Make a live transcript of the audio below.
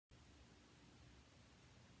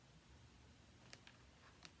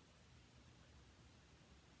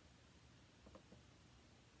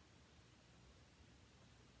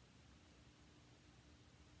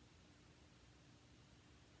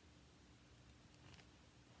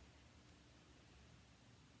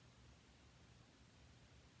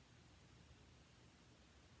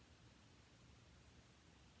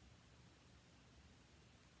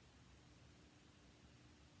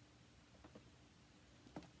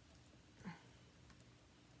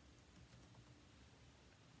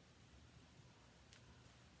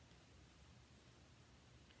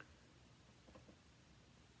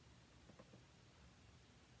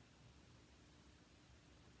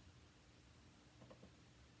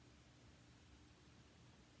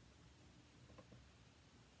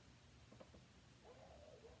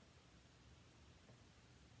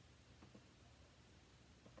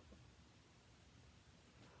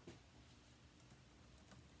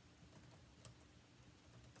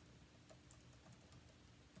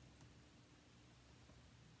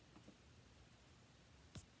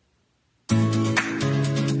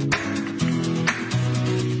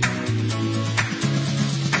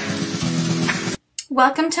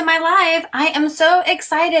Welcome to my live. I am so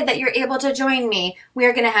excited that you're able to join me. We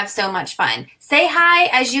are going to have so much fun. Say hi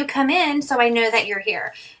as you come in so I know that you're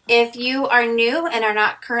here. If you are new and are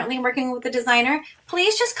not currently working with a designer,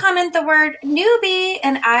 please just comment the word newbie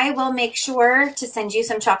and I will make sure to send you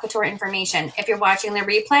some Chalk Couture information. If you're watching the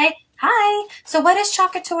replay, hi. So what is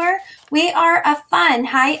Chalk Couture? We are a fun,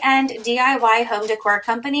 high-end DIY home decor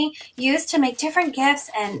company used to make different gifts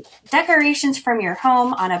and decorations from your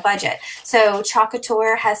home on a budget. So Chalk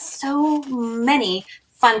Couture has so many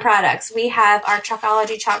fun products. We have our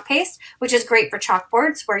Chalkology chalk paste, which is great for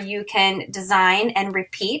chalkboards where you can design and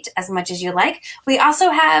repeat as much as you like. We also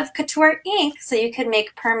have Couture ink, so you can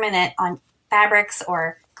make permanent on fabrics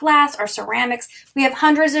or glass or ceramics. We have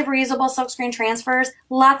hundreds of reusable silkscreen transfers,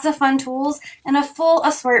 lots of fun tools, and a full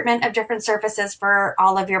assortment of different surfaces for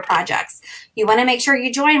all of your projects. You want to make sure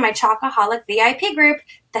you join my Chalkaholic VIP group.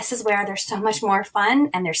 This is where there's so much more fun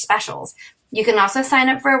and there's specials. You can also sign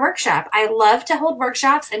up for a workshop. I love to hold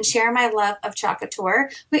workshops and share my love of Chalk Couture.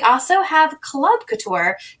 We also have Club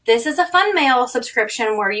Couture. This is a fun mail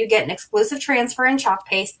subscription where you get an exclusive transfer and chalk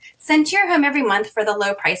paste sent to your home every month for the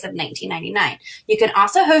low price of $19.99. You can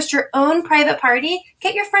also host your own private party,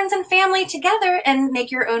 get your friends and family together and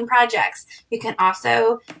make your own projects. You can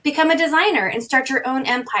also become a designer and start your own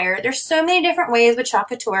empire. There's so many different ways with Chalk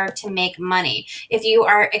Couture to make money. If you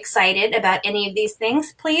are excited about any of these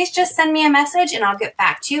things, please just send me a message and I'll get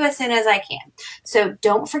back to you as soon as I can. So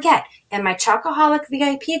don't forget, in my Chalkaholic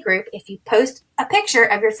VIP group, if you post a picture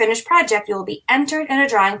of your finished project, you will be entered in a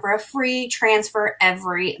drawing for a free transfer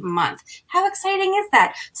every month. How exciting is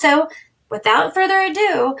that? So without further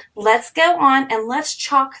ado, let's go on and let's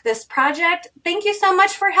chalk this project. Thank you so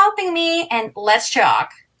much for helping me, and let's chalk.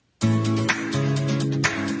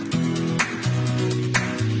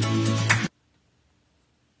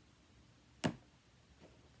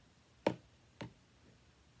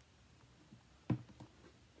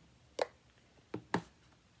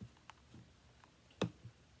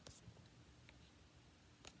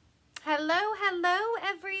 Hello,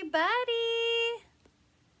 everybody.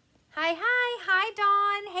 Hi,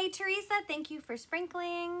 Dawn. Hey, Teresa, thank you for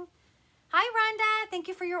sprinkling. Hi, Rhonda, thank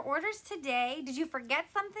you for your orders today. Did you forget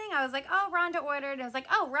something? I was like, oh, Rhonda ordered. I was like,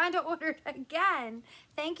 oh, Rhonda ordered again.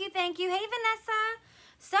 Thank you. Hey, Vanessa.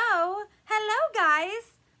 So, hello,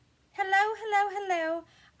 guys. Hello.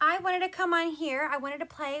 I wanted to come on here. I wanted to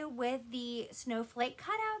play with the snowflake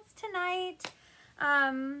cutouts tonight.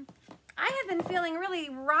 I have been feeling really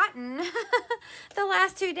rotten the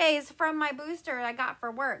last 2 days from my booster I got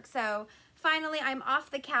for work. So finally I'm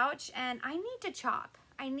off the couch and I need to chalk.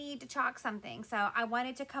 I need to chalk something. So I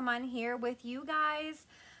wanted to come on here with you guys.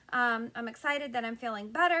 I'm excited that I'm feeling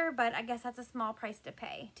better, but I guess that's a small price to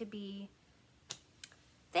pay to be.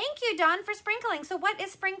 Thank you, Dawn, for sprinkling. So what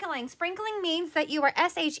is sprinkling? Sprinkling means that you are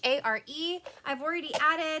S-H-A-R-E. I've already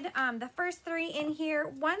added the first 3 in here.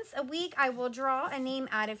 Once a week, I will draw a name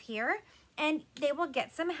out of here, and they will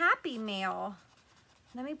get some happy mail.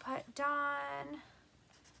 Let me put Dawn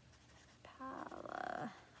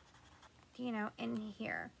Palladino in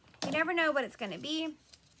here. You never know what it's going to be.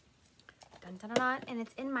 Dun, dun, dun, dun, and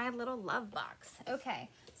it's in my little love box. Okay.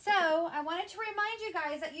 So I wanted to remind you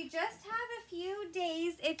guys that you just have a few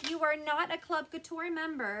days, if you are not a Club Couture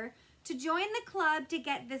member, to join the club to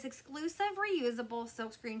get this exclusive reusable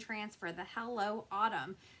silkscreen transfer, the Hello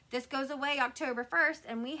Autumn. This goes away October 1st,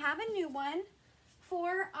 and we have a new one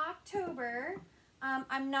for October.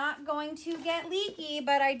 I'm not going to get leaky,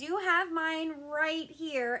 but I do have mine right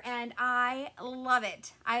here, and I love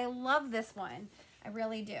it. I love this one. I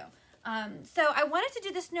really do. So I wanted to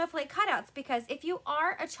do the snowflake cutouts because if you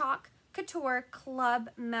are a Chalk Couture Club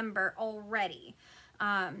member already,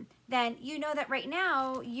 then you know that right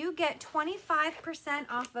now you get 25%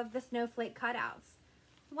 off of the snowflake cutouts.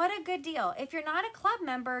 What a good deal. If you're not a club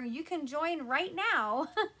member, you can join right now.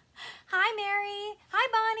 Hi, Mary. Hi,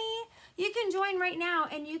 Bonnie. You can join right now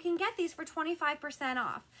and you can get these for 25%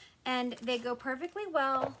 off. And they go perfectly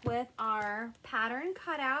well with our pattern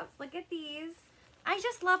cutouts. Look at these. I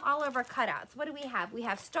just love all of our cutouts. What do we have? We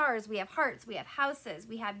have stars, we have hearts, we have houses,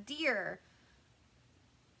 we have deer,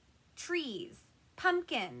 trees,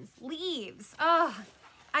 pumpkins, leaves. Oh,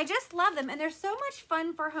 I just love them. And they're so much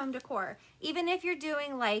fun for home decor. Even if you're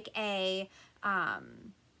doing like a,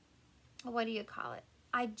 what do you call it?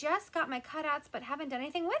 I just got my cutouts, but haven't done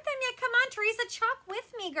anything with them yet. Come on, Teresa, chalk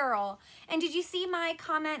with me, girl. And did you see my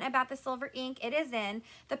comment about the silver ink? It is in.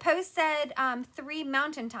 The post said 3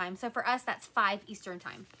 Mountain Time. So for us, that's 5 Eastern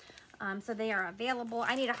Time. So they are available.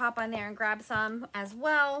 I need to hop on there and grab some as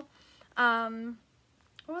well.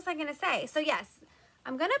 What was I going to say? So yes,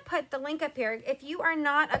 I'm going to put the link up here. If you are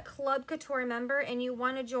not a Club Couture member and you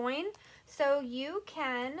want to join, so you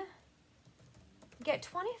can get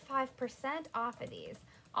 25% off of these.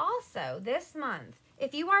 Also, this month,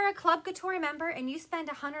 if you are a Club Couture member and you spend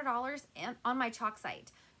 $100 on my chalk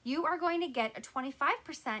site, you are going to get a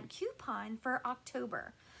 25% coupon for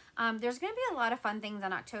October. There's going to be a lot of fun things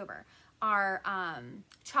in October. Our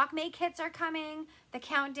chalk made kits are coming, the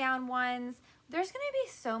countdown ones. There's going to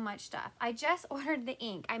be so much stuff. I just ordered the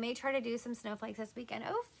ink. I may try to do some snowflakes this weekend.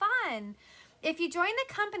 Oh, fun. If you join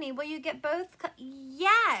the company, will you get both?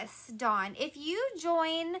 Yes, Dawn. If you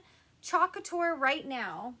join Chalk Couture right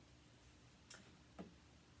now,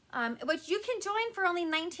 which you can join for only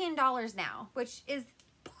 $19 now, which is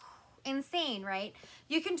insane, right?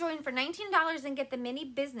 You can join for $19 and get the mini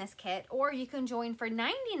business kit, or you can join for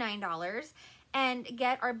 $99 and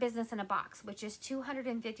get our business in a box, which is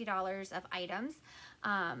 $250 of items.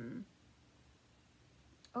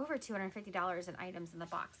 Over $250 in items in the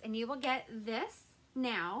box. And you will get this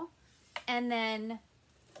now, and then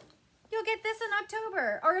you'll get this in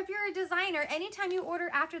October. Or if you're a designer, anytime you order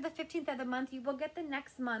after the 15th of the month, you will get the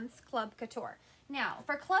next month's Club Couture. Now,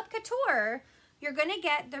 for Club Couture, you're going to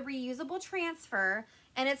get the reusable transfer,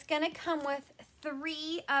 and it's going to come with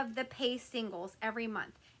 3 of the paste singles every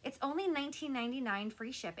month. It's only $19.99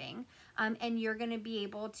 free shipping, and you're going to be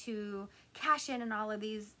able to cash in on all of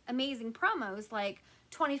these amazing promos, like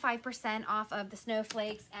 25% off of the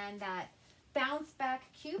snowflakes and that bounce back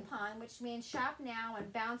coupon, which means shop now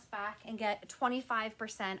and bounce back and get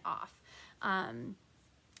 25% off.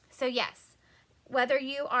 So yes, whether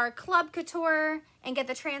you are Club Couture and get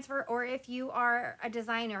the transfer, or if you are a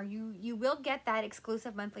designer, you will get that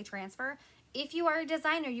exclusive monthly transfer. If you are a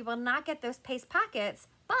designer, you will not get those paste packets,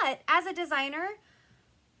 but as a designer,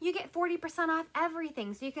 you get 40% off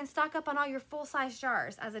everything. So you can stock up on all your full-size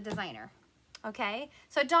jars as a designer. Okay,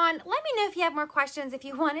 so Dawn, let me know if you have more questions. If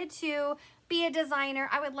you wanted to be a designer,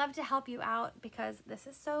 I would love to help you out because this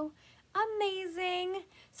is so amazing.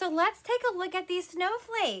 So let's take a look at these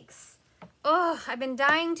snowflakes. Oh, I've been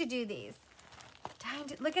dying to do these. Dying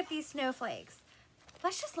to look at these snowflakes.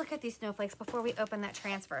 Let's just look at these snowflakes before we open that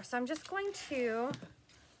transfer. So I'm just going to,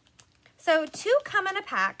 so 2 come in a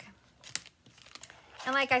pack.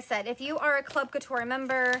 And like I said, if you are a Club Couture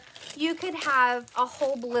member, you could have a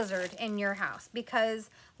whole blizzard in your house because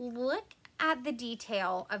look at the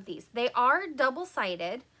detail of these. They are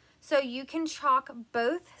double-sided, so you can chalk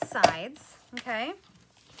both sides, okay?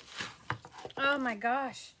 Oh my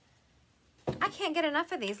gosh. I can't get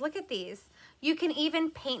enough of these. Look at these. You can even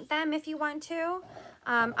paint them if you want to.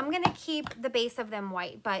 I'm going to keep the base of them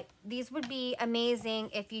white, but these would be amazing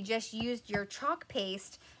if you just used your chalk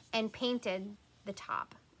paste and painted the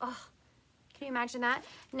top. Oh, can you imagine that?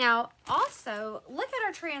 Now, also, look at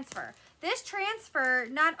our transfer. This transfer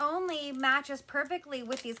not only matches perfectly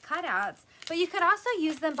with these cutouts, but you could also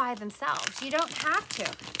use them by themselves. You don't have to.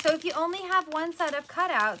 So if you only have one set of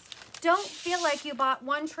cutouts, don't feel like you bought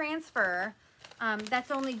one transfer that's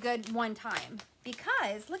only good one time.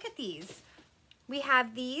 Because, look at these. We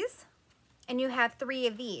have these, and you have 3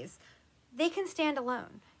 of these. They can stand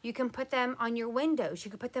alone. You can put them on your windows. You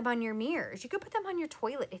could put them on your mirrors. You could put them on your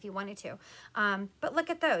toilet if you wanted to. But look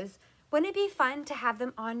at those. Wouldn't it be fun to have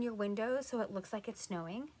them on your windows so it looks like it's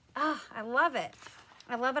snowing? Oh, I love it.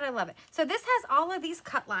 I love it. I love it. So this has all of these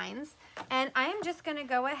cut lines, and I am just going to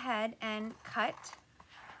go ahead and cut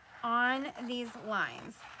on these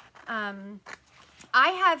lines. I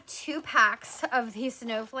have 2 packs of these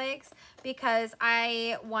snowflakes because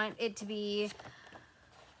I want it to be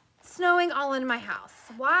snowing all in my house.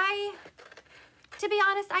 Why? To be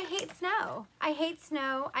honest, I hate snow. I hate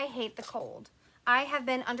snow. I hate the cold. I have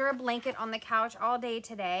been under a blanket on the couch all day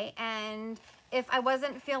today, and if I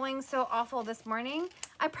wasn't feeling so awful this morning,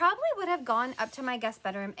 I probably would have gone up to my guest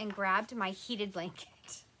bedroom and grabbed my heated blanket.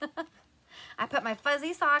 I put my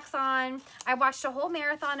fuzzy socks on. I watched a whole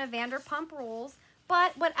marathon of Vanderpump Rules,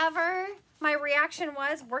 but whatever my reaction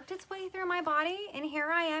was worked its way through my body, and here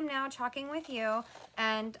I am now talking with you,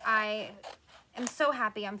 and I am so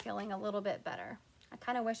happy I'm feeling a little bit better. I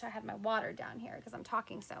kind of wish I had my water down here because I'm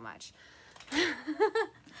talking so much.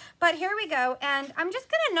 But here we go, and I'm just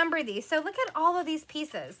going to number these. So look at all of these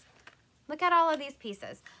pieces. Look at all of these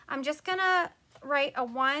pieces. I'm just going to write a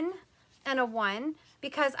 1 and a 1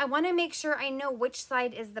 because I want to make sure I know which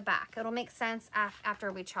side is the back. It'll make sense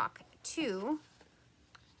after we chalk. 2.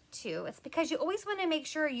 It's because you always want to make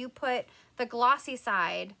sure you put the glossy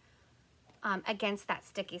side against that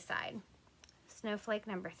sticky side. Snowflake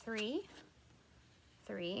number 3,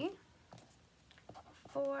 3,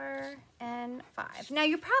 4 and 5. Now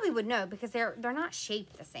you probably would know because they're not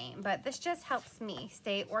shaped the same, but this just helps me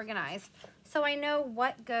stay organized so I know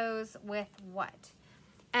what goes with what.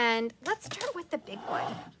 And let's start with the big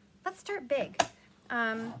one. Let's start big.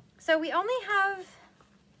 So we only have,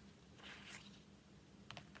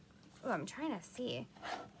 oh, I'm trying to see.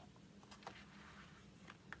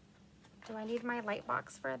 Do I need my light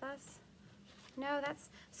box for this? No,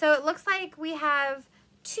 so it looks like we have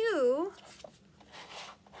two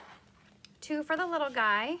for the little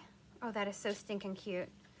guy. Oh, that is so stinking cute.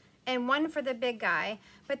 And 1 for the big guy.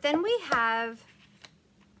 But then we have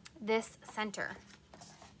this center.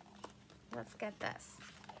 Let's get this.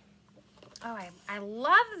 Oh, I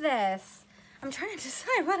love this. I'm trying to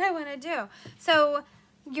decide what I want to do. So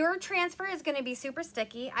your transfer is going to be super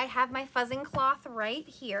sticky. I have my fuzzing cloth right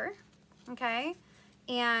here. Okay.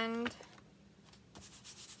 And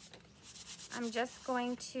I'm just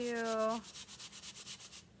going to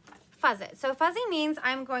fuzz it. So fuzzy means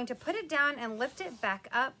I'm going to put it down and lift it back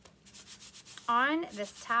up on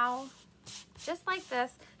this towel, just like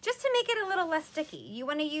this, just to make it a little less sticky. You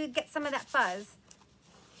want to get some of that fuzz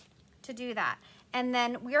to do that. And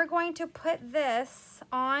then we are going to put this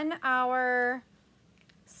on our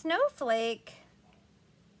snowflake,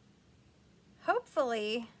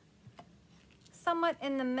 hopefully somewhat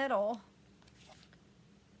in the middle.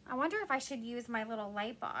 I wonder if I should use my little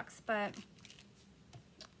light box, but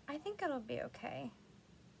I think it'll be okay.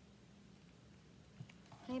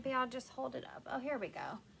 Maybe I'll just hold it up. Oh, here we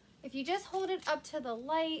go. If you just hold it up to the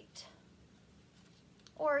light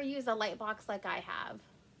or use a light box like I have,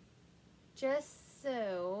 just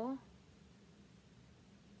so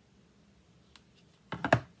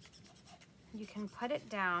you can put it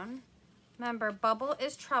down. Remember, bubble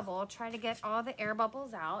is trouble. Try to get all the air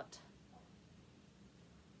bubbles out.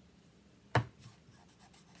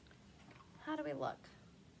 How do we look?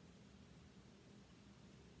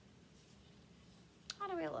 How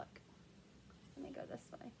do we look? Let me go this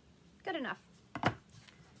way. Good enough.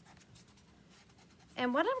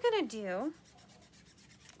 And what I'm gonna do,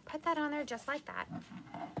 put that on there just like that.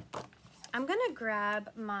 I'm gonna grab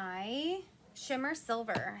my shimmer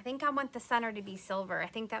silver. I think I want the center to be silver. I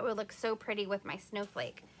think that would look so pretty with my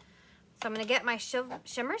snowflake. So I'm gonna get my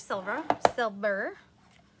shimmer silver.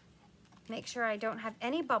 Make sure I don't have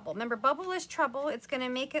any bubble. Remember, bubble is trouble. It's gonna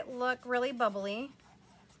make it look really bubbly.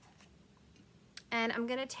 And I'm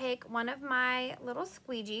gonna take one of my little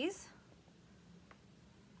squeegees.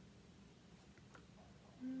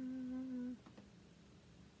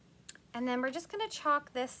 And then we're just gonna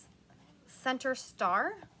chalk this center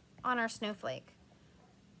star on our snowflake.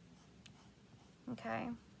 Okay,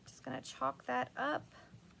 just gonna chalk that up.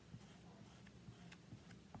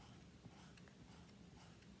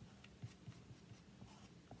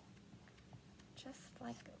 Just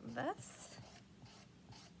like this.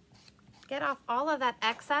 Get off all of that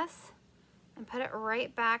excess and put it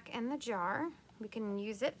right back in the jar. We can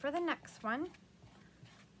use it for the next one.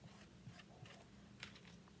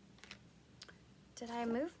 Did I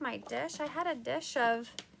move my dish? I had a dish of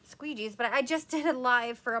squeegees, but I just did it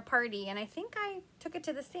live for a party and I think I took it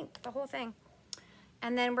to the sink, the whole thing.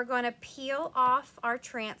 And then we're going to peel off our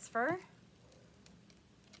transfer.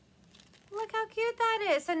 Look how cute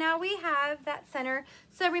that is. So now we have that center.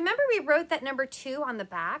 So remember we wrote that number 2 on the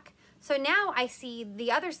back. So now I see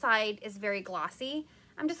the other side is very glossy.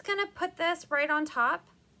 I'm just gonna put this right on top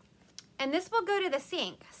and this will go to the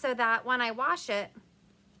sink so that when I wash it,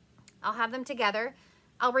 I'll have them together.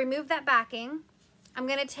 I'll remove that backing. I'm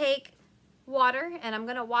gonna take water and I'm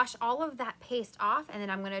gonna wash all of that paste off and then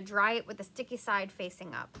I'm gonna dry it with the sticky side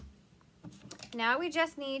facing up. Now we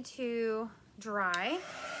just need to dry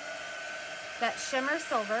that shimmer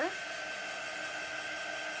silver.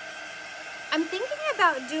 I'm thinking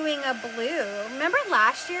about doing a blue. Remember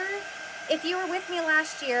last year? If you were with me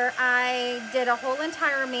last year, I did a whole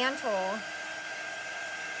entire mantle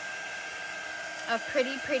of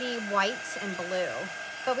pretty white and blue.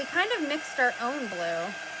 But we kind of mixed our own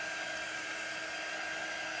blue.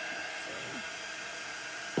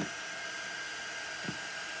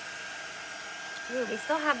 Ooh, we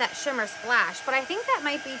still have that shimmer splash, but I think that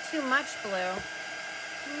might be too much blue.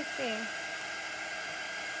 Let me see.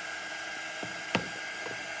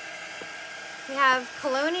 We have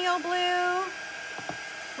Colonial Blue.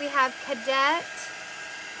 We have Cadet.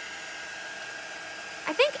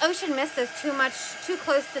 I think Ocean Mist is too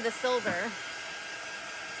close to the silver.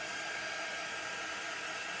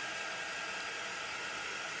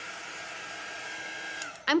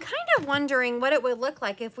 I'm kind of wondering what it would look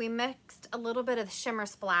like if we mixed a little bit of Shimmer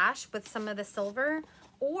Splash with some of the silver,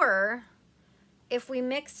 or if we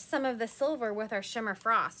mixed some of the silver with our shimmer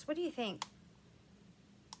frost. What do you think?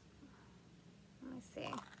 Let me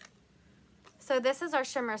see. So this is our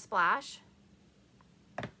shimmer splash.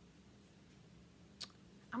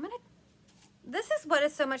 This is what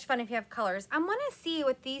is so much fun if you have colors. I want to see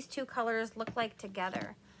what these two colors look like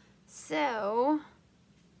together. So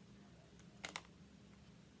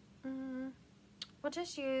we'll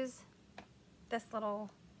just use this little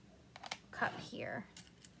cup here,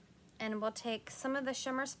 and we'll take some of the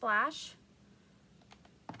shimmer splash,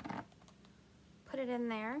 put it in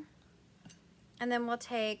there, and then we'll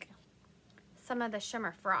take some of the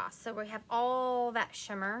shimmer frost. So we have all that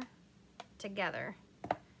shimmer together.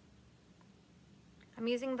 I'm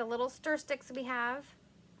using the little stir sticks we have.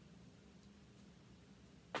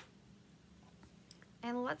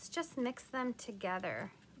 And let's just mix them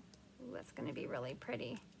together. Ooh, that's gonna be really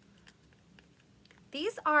pretty.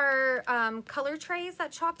 These are color trays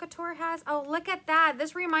that Club Couture has. Oh, look at that.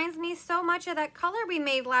 This reminds me so much of that color we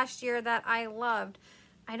made last year that I loved.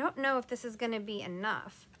 I don't know if this is gonna be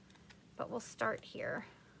enough, but we'll start here.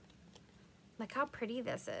 Look how pretty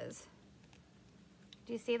this is.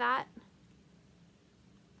 Do you see that?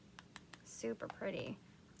 Super pretty.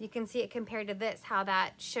 You can see it compared to this, how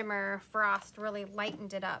that shimmer frost really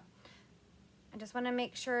lightened it up. I just want to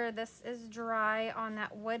make sure this is dry on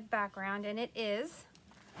that wood background, and it is.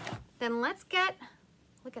 Then let's get,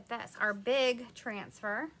 look at this, our big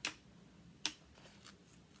transfer.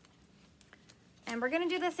 And we're going to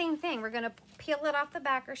do the same thing. We're going to peel it off the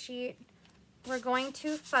backer sheet. We're going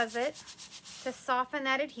to fuzz it to soften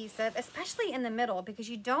that adhesive, especially in the middle, because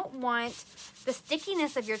you don't want the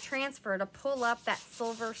stickiness of your transfer to pull up that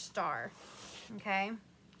silver star, okay?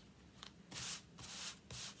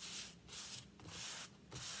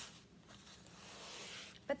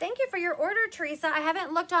 But thank you for your order, Teresa. I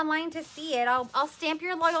haven't looked online to see it. I'll stamp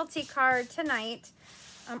your loyalty card tonight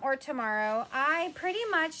or tomorrow. I pretty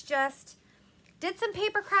much just did some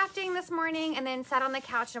paper crafting this morning and then sat on the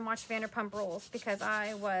couch and watched Vanderpump Rules because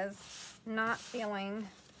I was not feeling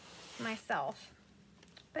myself.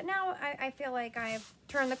 But now I feel like I've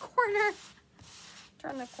turned the corner.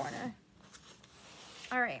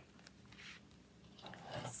 All right.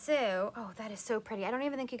 So, oh, that is so pretty. I don't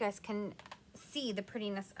even think you guys can see the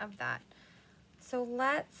prettiness of that. So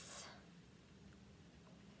let's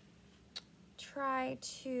try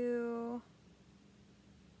to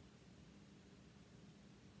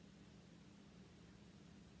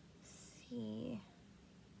see.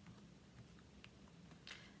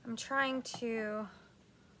 I'm trying to,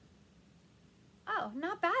 oh,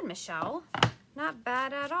 not bad, Michelle. Not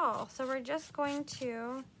bad at all. So we're just going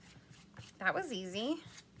to, that was easy,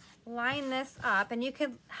 line this up, and you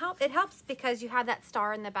can help, it helps because you have that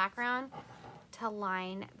star in the background to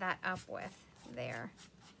line that up with there.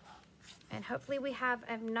 And hopefully we have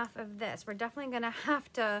enough of this. We're definitely gonna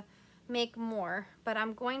have to make more, but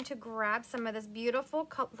I'm going to grab some of this beautiful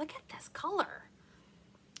color. Look at this color.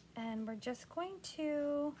 And we're just going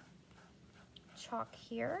to chalk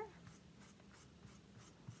here.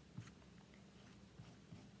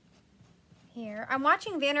 Here. I'm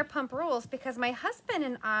watching Vanderpump Rules because my husband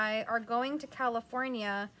and I are going to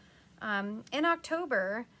California in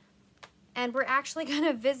October, and we're actually going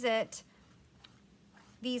to visit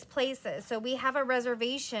these places. So we have a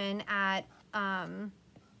reservation at,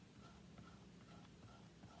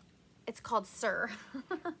 it's called Sir,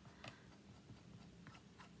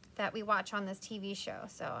 that we watch on this TV show.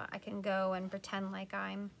 So I can go and pretend like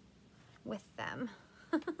I'm with them.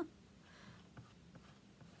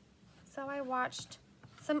 So I watched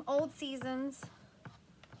some old seasons.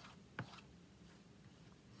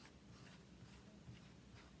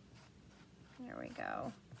 There we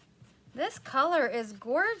go. This color is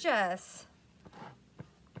gorgeous.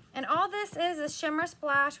 And all this is shimmer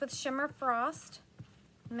splash with shimmer frost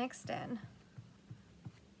mixed in.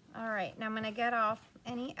 All right, now I'm gonna get off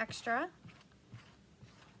any extra.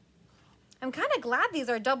 I'm kind of glad these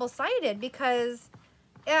are double-sided because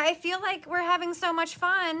I feel like we're having so much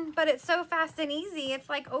fun, but it's so fast and easy. It's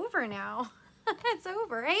like over now. It's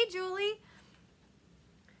over. Hey, Julie.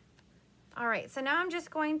 All right, so now I'm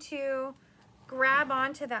just going to grab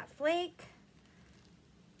onto that flake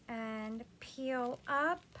and peel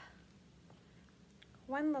up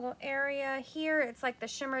one little area here. It's like the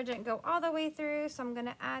shimmer didn't go all the way through, so I'm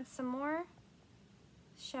gonna add some more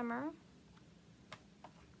shimmer.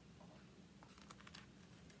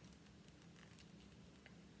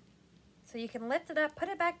 So you can lift it up, put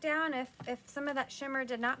it back down if some of that shimmer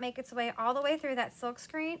did not make its way all the way through that silk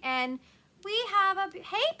screen. And we have a,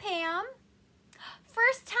 hey Pam,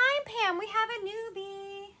 first time Pam, we have a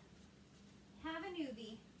newbie.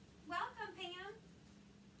 Welcome Pam.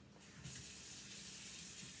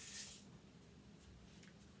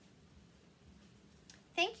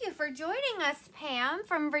 for joining us, Pam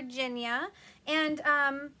from Virginia. And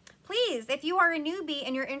please, if you are a newbie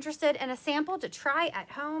and you're interested in a sample to try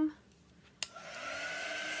at home,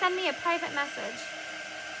 send me a private message.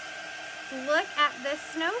 Look at this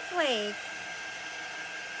snowflake.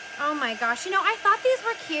 Oh my gosh. You know, I thought these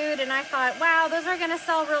were cute and I thought, wow, those are gonna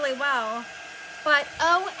sell really well. But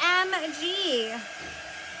OMG. Look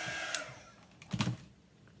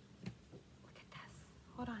at this.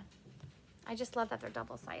 Hold on. I just love that they're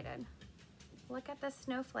double-sided. Look at this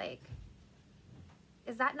snowflake.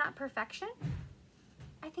 Is that not perfection?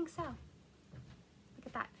 I think so. Look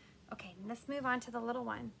at that. Okay, let's move on to the little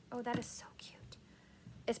one. Oh, that is so cute.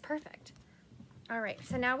 It's perfect. All right,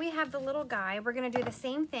 so now we have the little guy. We're gonna do the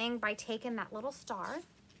same thing by taking that little star.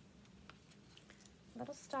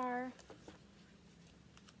 Little star.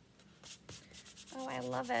 Oh, I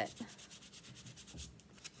love it.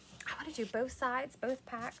 I wanna do both sides, both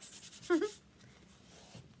packs.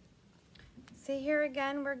 See here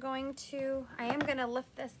again, we're going to, I am gonna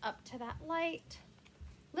lift this up to that light.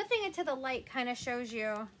 Lifting it to the light kind of shows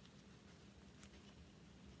you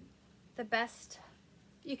the best.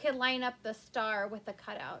 You can line up the star with the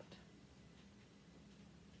cutout.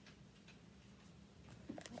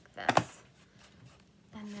 Like this.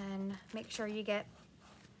 And then make sure you get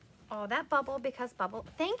all that bubble because bubble.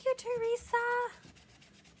 Thank you, Teresa.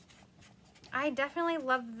 I definitely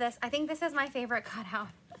love this. I think this is my favorite cutout.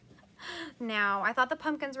 Now, I thought the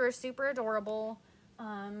pumpkins were super adorable.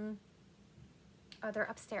 Oh, they're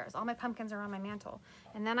upstairs. All my pumpkins are on my mantle.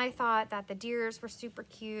 And then I thought that the deers were super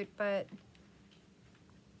cute, but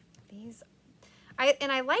these,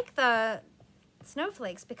 I like the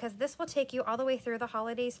snowflakes because this will take you all the way through the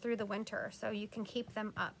holidays, through the winter, so you can keep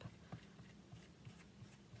them up.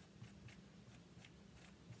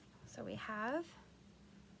 So we have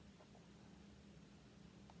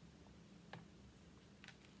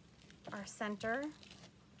our center.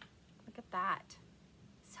 Look at that.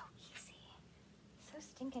 So easy. So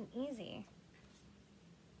stinking easy.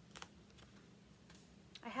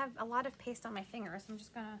 I have a lot of paste on my fingers. I'm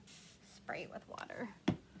just gonna spray it with water.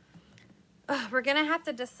 Ugh, we're gonna have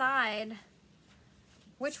to decide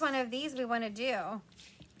which one of these we wanna do.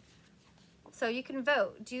 So you can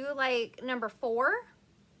vote. Do you like number 4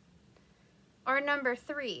 or number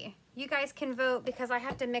 3? You guys can vote because I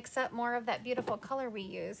have to mix up more of that beautiful color we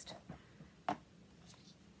used.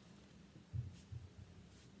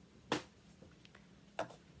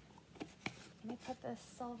 Let me put this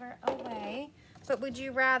silver away. But would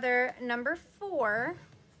you rather number 4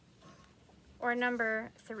 or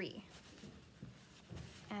number 3?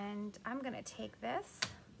 And I'm gonna take this.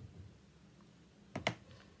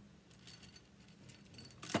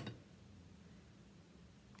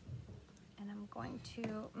 And I'm going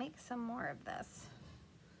to make some more of this.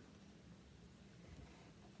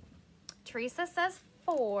 Teresa says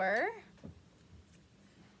 4.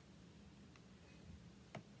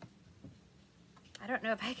 I don't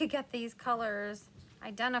know if I could get these colors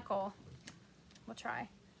identical. We'll try.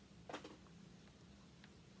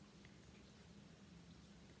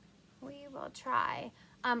 We will try.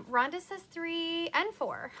 Rhonda says 3 and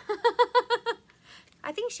 4.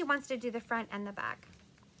 I think she wants to do the front and the back.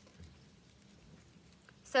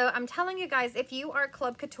 So I'm telling you guys, if you are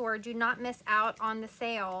Club Couture, do not miss out on the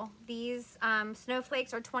sale. These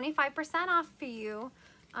snowflakes are 25% off for you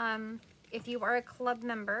if you are a club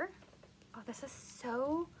member. Oh, this is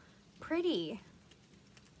so pretty.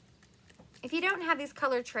 If you don't have these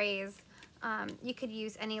color trays, you could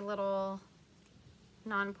use any little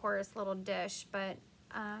non-porous little dish, but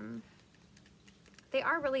they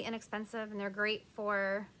are really inexpensive and they're great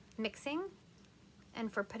for mixing and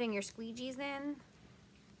for putting your squeegees in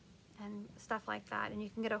and stuff like that. And you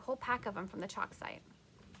can get a whole pack of them from the chalk site.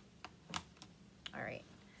 All right,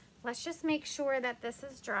 let's just make sure that this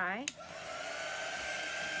is dry.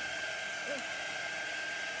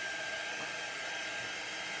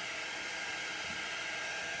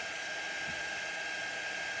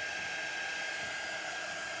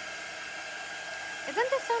 Isn't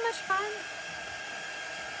this so much fun?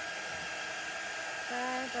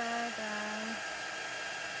 Da, da, da.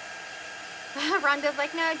 Rhonda's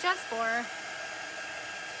like, no, just 4.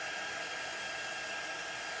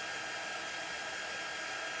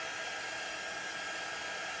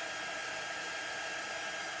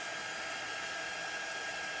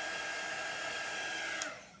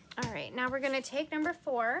 All right, now we're going to take number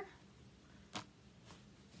 4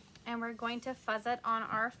 and we're going to fuzz it on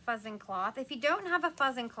our fuzzing cloth. If you don't have a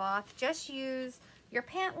fuzzing cloth, just use your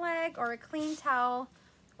pant leg or a clean towel,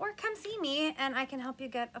 or come see me and I can help you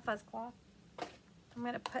get a fuzz cloth. I'm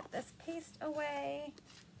going to put this paste away.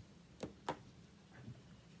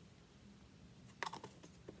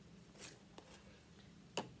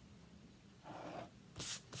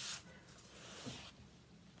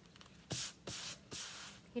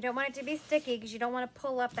 You don't want it to be sticky because you don't want to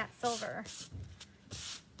pull up that silver.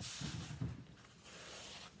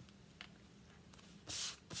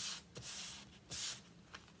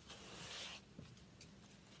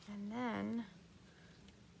 And then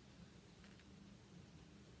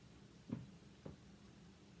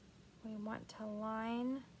we want to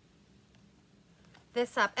line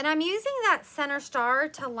this up. And I'm using that center star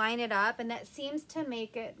to line it up, and that seems to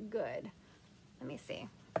make it good. Let me see.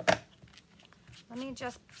 Let me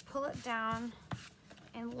just pull it down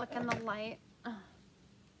and look in the light.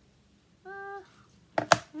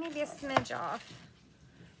 Maybe a smidge off.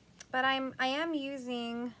 But I am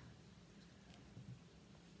using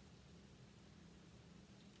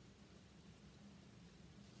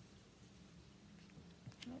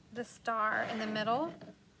the star in the middle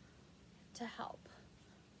to help.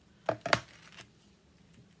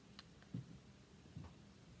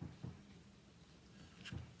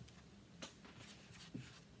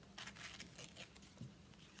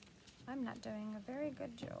 I'm not doing a very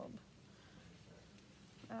good job.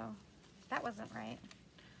 Oh, that wasn't right.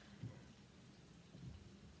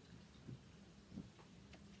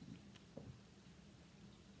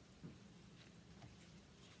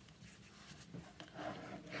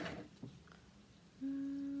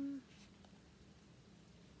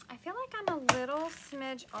 I feel like I'm a little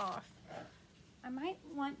smidge off. I might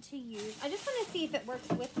want to use, I just want to see if it works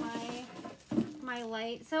with my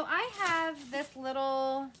light. So I have this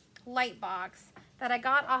little light box that I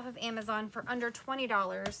got off of Amazon for under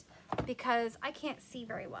 $20 because I can't see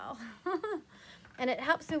very well. And it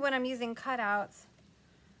helps me when I'm using cutouts.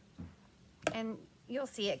 And you'll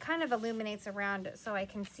see it kind of illuminates around it so I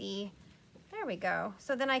can see. There we go.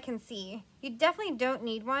 So then I can see. You definitely don't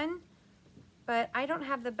need one, but I don't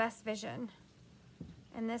have the best vision.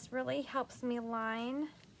 And this really helps me line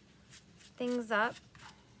things up.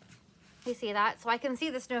 You see that? So I can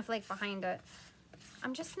see the snowflake behind it.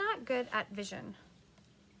 I'm just not good at vision.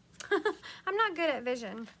 I'm not good at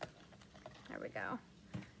vision. There we go.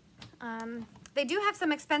 They do have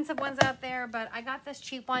some expensive ones out there, but I got this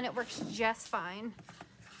cheap one. It works just fine.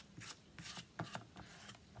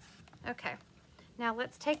 Okay, now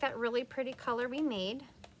let's take that really pretty color we made.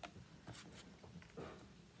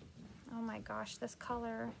 Oh my gosh, this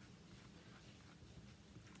color.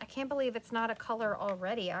 I can't believe it's not a color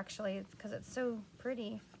already, actually. It's because it's so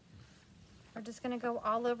pretty. We're just gonna go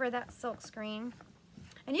all over that silk screen.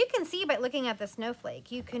 And you can see by looking at the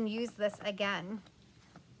snowflake, you can use this again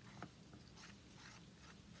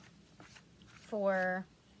for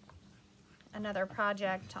another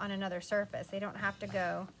project on another surface. They don't have to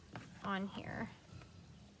go on here.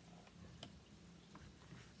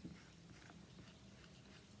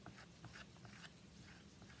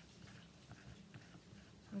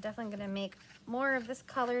 I'm definitely gonna make more of this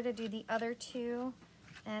color to do the other two.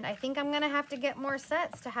 And I think I'm gonna have to get more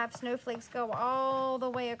sets to have snowflakes go all the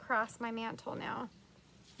way across my mantle now.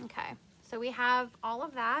 Okay, so we have all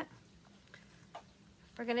of that.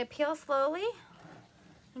 We're gonna peel slowly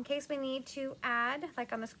in case we need to add,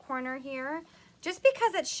 like on this corner here. Just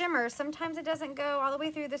because it shimmers, sometimes it doesn't go all the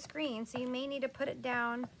way through the screen, so you may need to put it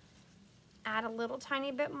down, add a little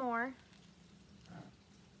tiny bit more.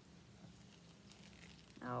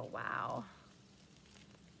 Oh, wow.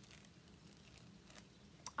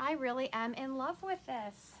 I really am in love with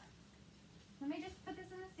this. Let me just put this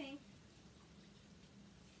in the sink.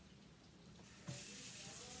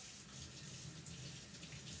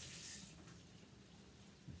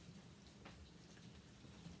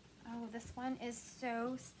 Oh, this one is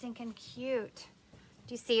so stinking cute.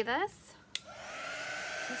 Do you see this?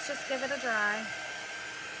 Let's just give it a dry.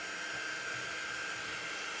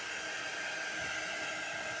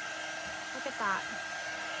 Look at that.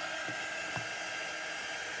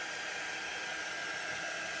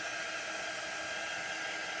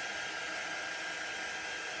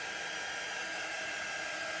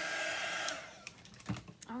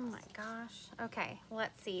 Oh my gosh. Okay,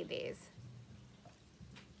 let's see these.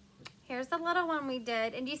 Here's the little one we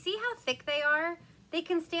did. And do you see how thick they are? They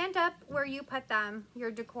can stand up where you put them, your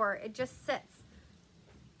decor. It just sits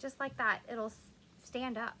just like that. It'll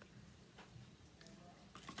stand up.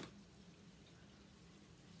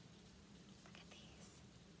 Look at these.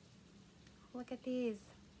 Look at these.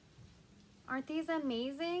 Aren't these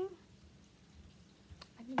amazing?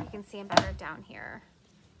 I think you can see them better down here.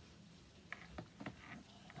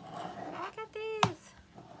 Look at these.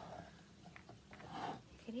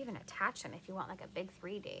 You could even attach them if you want like a big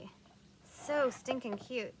 3D. So stinking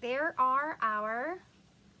cute. There are our,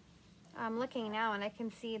 I'm looking now and I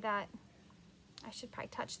can see that I should probably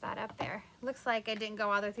touch that up there. Looks like I didn't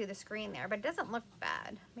go all the way through the screen there, but it doesn't look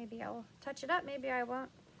bad. Maybe I'll touch it up, maybe I won't.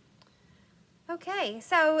 Okay,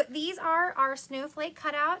 so these are our snowflake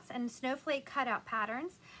cutouts and snowflake cutout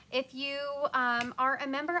patterns. If you are a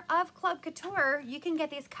member of Club Couture, you can get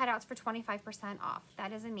these cutouts for 25% off.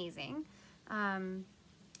 That is amazing.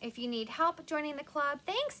 If you need help joining the club,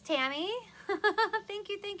 thanks, Tammy. Thank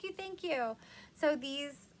you, thank you, thank you. So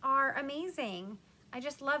these are amazing. I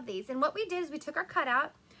just love these. And what we did is we took our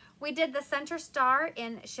cutout, we did the center star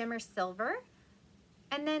in shimmer silver,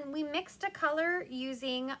 and then we mixed a color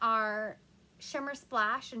using our shimmer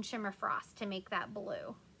splash and shimmer frost to make that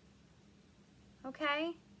blue.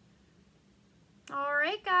 Okay. All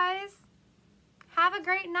right, guys. Have a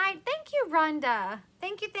great night. Thank you, Rhonda.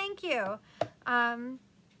 Thank you, thank you.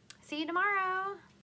 See you tomorrow.